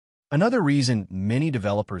Another reason many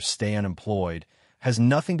developers stay unemployed has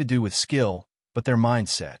nothing to do with skill, but their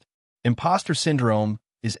mindset. Imposter syndrome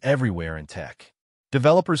is everywhere in tech.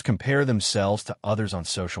 Developers compare themselves to others on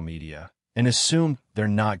social media and assume they're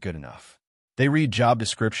not good enough. They read job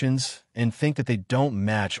descriptions and think that they don't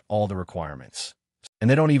match all the requirements, and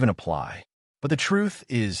they don't even apply. But the truth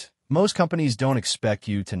is, most companies don't expect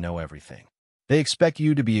you to know everything. They expect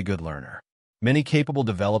you to be a good learner. Many capable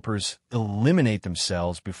developers eliminate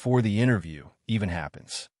themselves before the interview even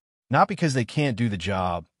happens. Not because they can't do the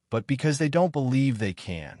job, but because they don't believe they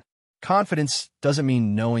can. Confidence doesn't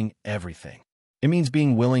mean knowing everything. It means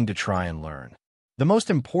being willing to try and learn. The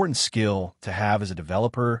most important skill to have as a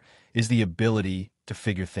developer is the ability to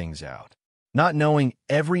figure things out. Not knowing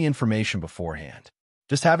every information beforehand.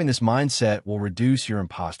 Just having this mindset will reduce your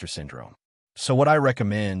imposter syndrome. So what I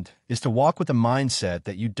recommend is to walk with the mindset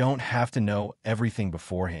that you don't have to know everything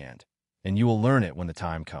beforehand, and you will learn it when the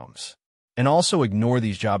time comes. And also ignore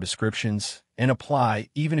these job descriptions and apply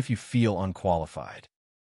even if you feel unqualified.